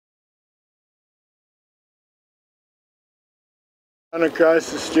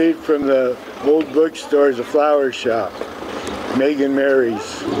Across the street from the old bookstore is a flower shop, Megan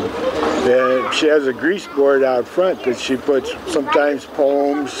Mary's. And she has a grease board out front that she puts sometimes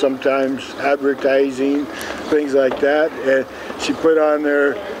poems, sometimes advertising, things like that. And she put on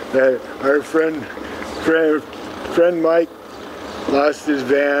there that our friend Mike lost his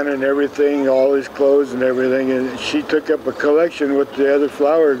van and everything, all his clothes and everything, and she took up a collection with the other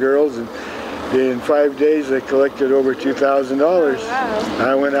flower girls, and in 5 days they collected over $2,000. Oh,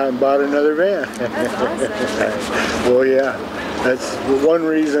 wow. I went out and bought another van. That's awesome. Well, yeah, that's one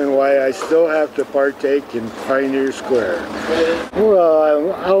reason why I still have to partake in Pioneer Square.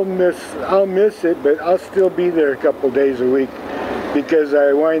 Well, I'll miss it, but I'll still be there a couple days a week because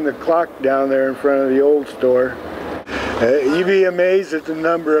I wind the clock down there in front of the old store. You'd be amazed at the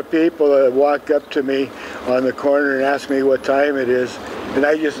number of people that walk up to me on the corner and ask me what time it is. And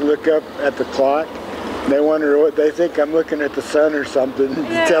I just look up at the clock, and they wonder what they think. I'm looking at the sun or something to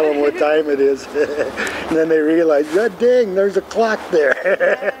tell them what time it is. And then they realize, God dang, there's a clock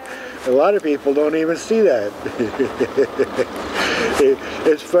there. A lot of people don't even see that.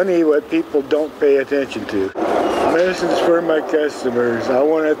 It's funny what people don't pay attention to. Message for my customers. I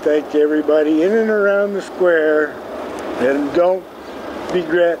want to thank everybody in and around the square, and don't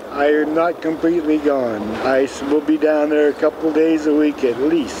regret I am not completely gone. I will be down there a couple days a week at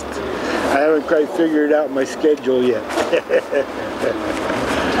least. I haven't quite figured out my schedule yet.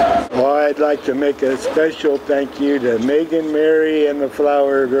 Well, I'd like to make a special thank you to Megan, Mary, and the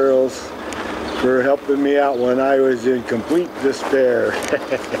Flower Girls for helping me out when I was in complete despair.